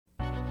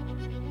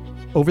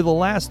Over the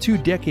last 2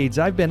 decades,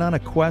 I've been on a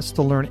quest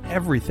to learn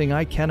everything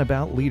I can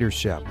about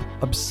leadership,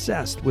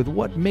 obsessed with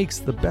what makes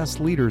the best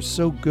leaders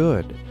so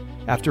good.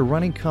 After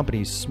running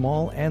companies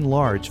small and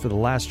large for the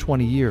last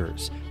 20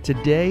 years,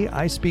 today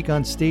I speak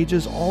on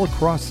stages all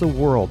across the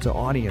world to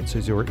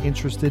audiences who are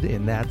interested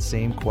in that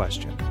same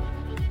question.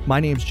 My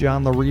name's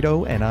John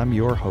Laurito, and I'm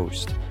your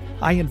host.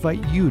 I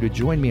invite you to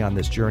join me on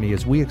this journey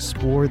as we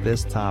explore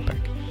this topic.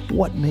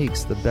 What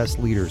makes the best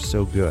leaders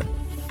so good?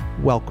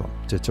 Welcome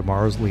to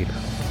Tomorrow's Leader.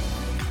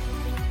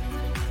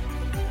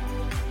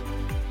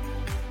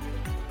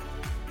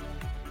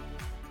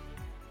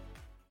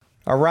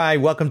 All right,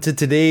 welcome to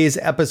today's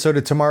episode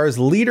of Tomorrow's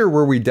Leader,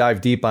 where we dive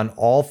deep on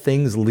all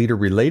things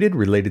leader-related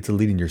to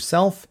leading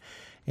yourself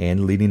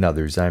and leading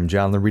others. I'm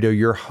John Laurito,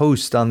 your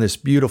host on this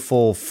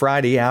beautiful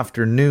Friday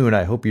afternoon.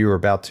 I hope you are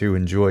about to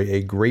enjoy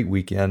a great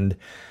weekend,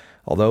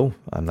 although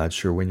I'm not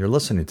sure when you're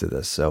listening to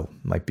this, so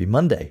it might be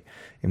Monday,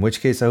 in which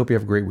case I hope you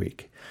have a great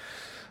week.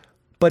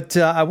 But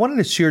I wanted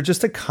to share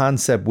just a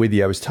concept with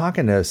you. I was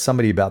talking to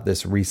somebody about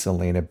this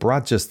recently, and it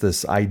brought just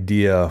this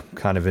idea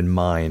kind of in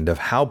mind of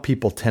how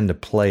people tend to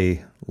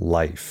play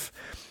life.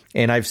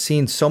 And I've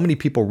seen so many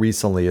people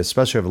recently,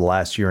 especially over the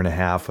last year and a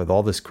half, with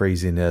all this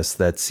craziness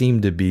that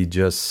seem to be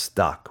just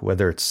stuck,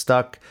 whether it's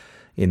stuck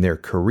in their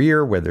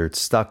career, whether it's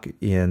stuck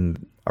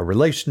in a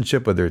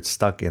relationship, whether it's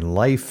stuck in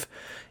life,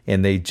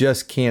 and they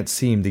just can't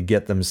seem to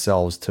get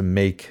themselves to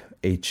make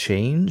a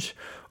change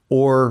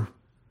or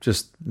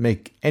just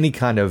make any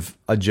kind of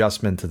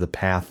adjustment to the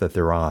path that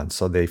they're on.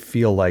 So they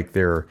feel like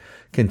they're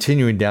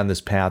continuing down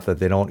this path that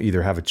they don't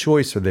either have a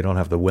choice or they don't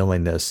have the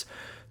willingness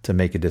to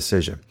make a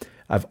decision.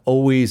 I've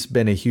always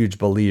been a huge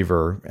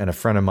believer, and a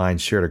friend of mine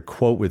shared a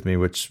quote with me,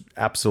 which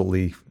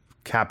absolutely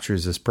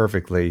captures this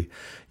perfectly.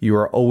 You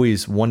are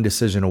always one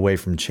decision away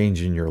from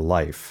changing your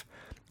life,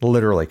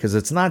 literally, because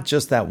it's not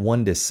just that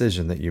one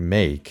decision that you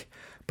make,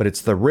 but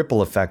it's the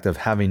ripple effect of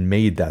having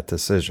made that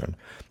decision.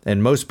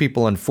 And most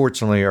people,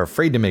 unfortunately, are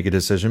afraid to make a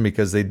decision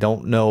because they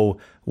don't know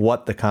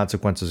what the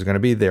consequences are going to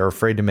be. They're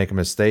afraid to make a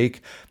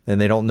mistake,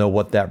 and they don't know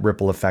what that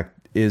ripple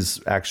effect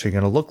is actually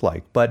going to look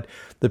like. But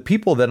the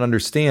people that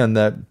understand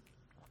that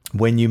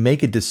when you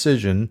make a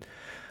decision,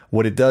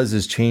 what it does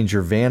is change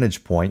your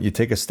vantage point. You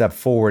take a step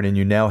forward, and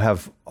you now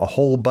have a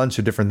whole bunch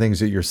of different things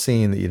that you're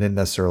seeing that you didn't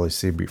necessarily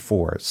see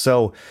before.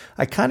 So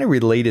I kind of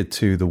relate it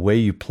to the way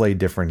you play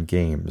different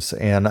games.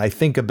 And I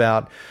think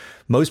about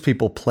most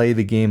people play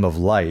the game of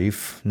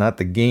life, not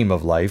the game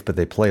of life, but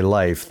they play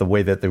life the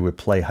way that they would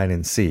play hide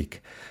and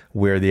seek,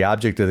 where the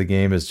object of the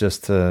game is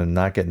just to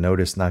not get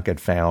noticed, not get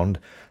found.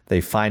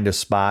 They find a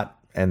spot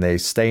and they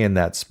stay in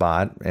that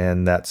spot,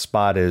 and that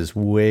spot is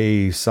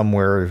way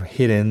somewhere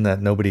hidden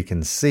that nobody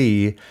can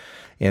see,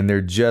 and they're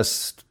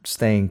just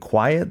staying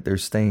quiet, they're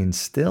staying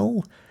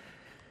still,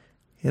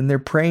 and they're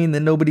praying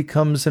that nobody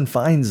comes and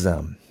finds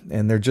them,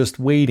 and they're just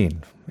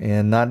waiting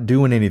and not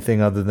doing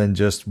anything other than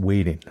just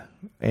waiting.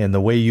 And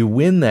the way you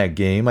win that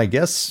game, I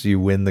guess you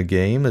win the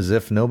game as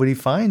if nobody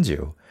finds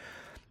you.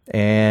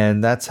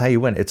 And that's how you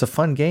win. It's a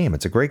fun game.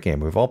 It's a great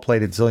game. We've all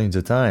played it zillions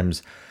of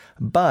times.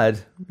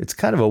 But it's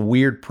kind of a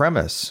weird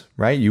premise,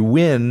 right? You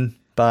win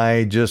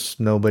by just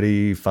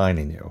nobody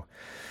finding you.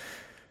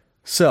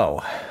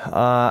 So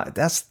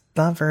that's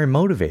not very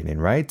motivating,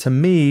 right? To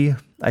me,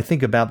 I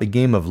think about the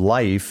game of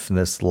life, and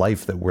this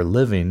life that we're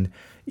living,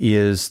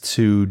 is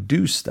to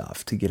do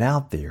stuff, to get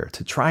out there,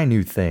 to try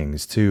new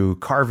things, to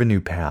carve a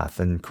new path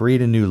and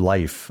create a new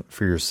life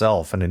for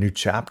yourself and a new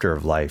chapter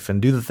of life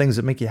and do the things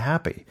that make you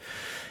happy.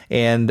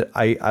 And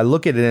I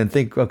look at it and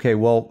think, okay,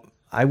 well,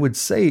 I would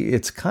say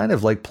it's kind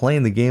of like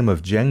playing the game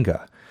of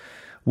Jenga,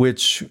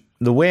 which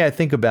the way I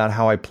think about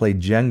how I play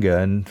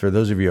Jenga, and for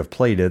those of you who have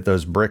played it,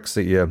 those bricks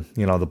that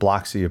the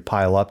blocks that you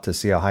pile up to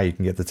see how high you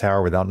can get the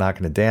tower without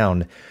knocking it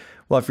down.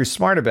 Well, if you're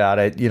smart about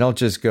it, you don't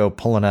just go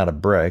pulling out a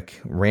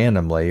brick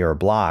randomly or a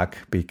block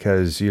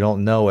because you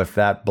don't know if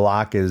that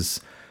block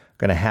is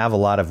going to have a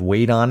lot of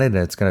weight on it and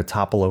it's going to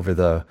topple over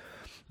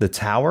the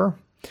tower.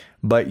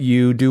 But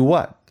you do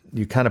what?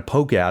 You kind of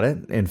poke at it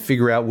and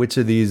figure out which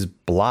of these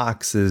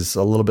blocks is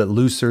a little bit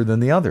looser than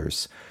the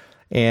others.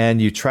 And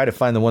you try to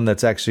find the one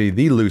that's actually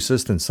the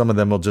loosest, and some of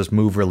them will just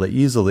move really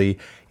easily,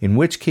 in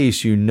which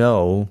case you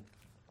know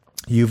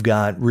you've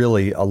got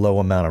really a low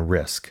amount of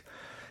risk.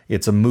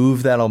 It's a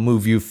move that'll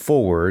move you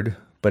forward,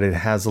 but it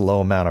has a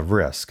low amount of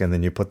risk. And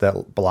then you put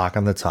that block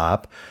on the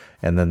top,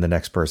 and then the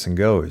next person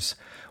goes.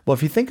 Well,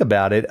 if you think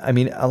about it, I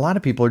mean, a lot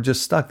of people are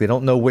just stuck. They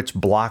don't know which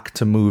block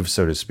to move,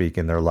 so to speak,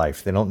 in their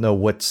life. They don't know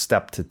what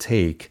step to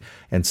take,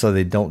 and so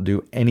they don't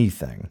do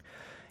anything.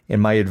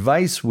 And my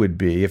advice would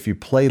be, if you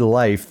play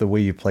life the way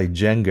you play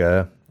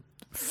Jenga,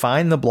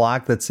 find the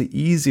block that's the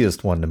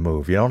easiest one to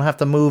move. You don't have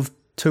to move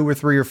 2 or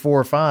 3 or 4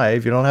 or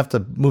 5. You don't have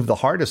to move the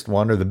hardest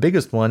one or the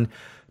biggest one.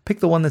 Pick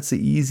the one that's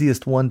the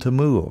easiest one to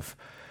move.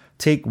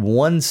 Take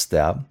one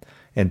step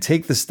and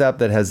take the step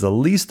that has the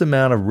least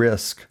amount of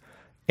risk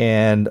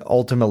and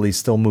ultimately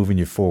still moving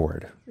you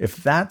forward. If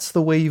that's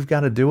the way you've got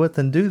to do it,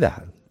 then do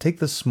that. Take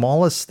the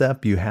smallest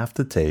step you have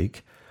to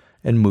take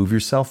and move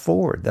yourself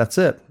forward. That's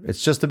it.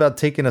 It's just about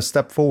taking a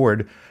step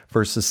forward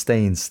versus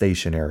staying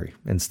stationary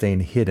and staying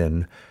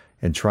hidden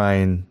and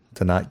trying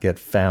to not get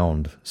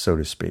found, so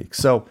to speak.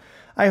 So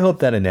I hope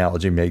that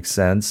analogy makes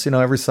sense.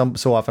 Every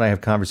so often I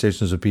have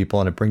conversations with people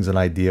and it brings an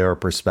idea or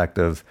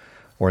perspective,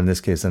 or in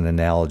this case, an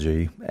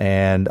analogy.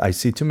 And I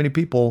see too many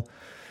people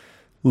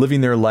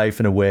living their life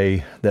in a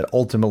way that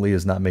ultimately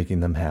is not making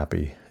them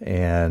happy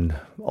and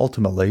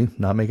ultimately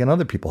not making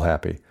other people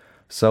happy.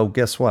 So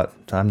guess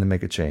what? Time to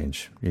make a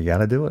change. You got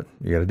to do it.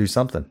 You got to do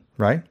something,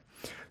 right?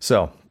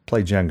 So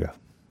play Jenga.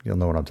 You'll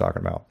know what I'm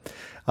talking about.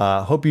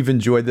 Hope you've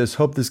enjoyed this.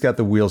 Hope this got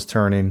the wheels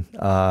turning.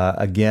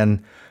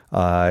 Again,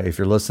 if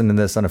you're listening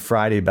to this on a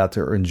Friday, about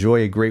to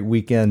enjoy a great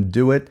weekend,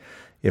 do it.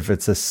 If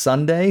it's a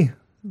Sunday,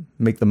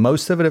 make the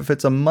most of it. If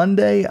it's a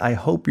Monday, I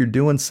hope you're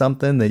doing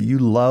something that you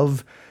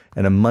love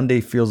and a Monday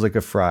feels like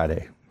a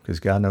Friday, because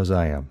God knows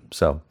I am.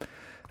 So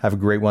have a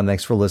great one.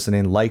 Thanks for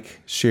listening.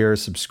 Like, share,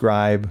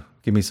 subscribe.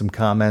 Give me some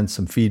comments,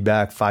 some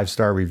feedback,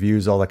 5-star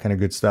reviews, all that kind of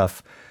good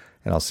stuff.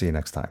 And I'll see you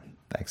next time.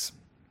 Thanks.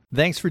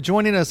 Thanks for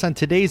joining us on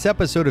today's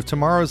episode of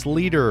Tomorrow's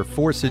Leader.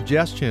 For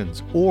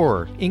suggestions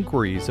or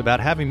inquiries about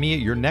having me at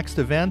your next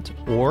event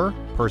or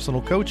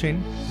personal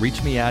coaching,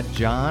 reach me at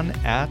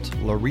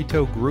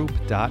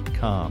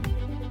john@lauritogroup.com.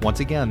 Once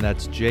again,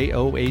 that's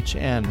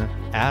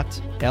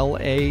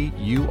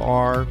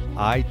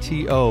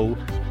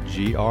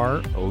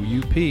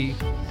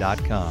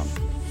JOHN@LAURITOGROUP.com.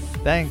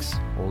 Thanks.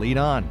 Lead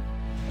on.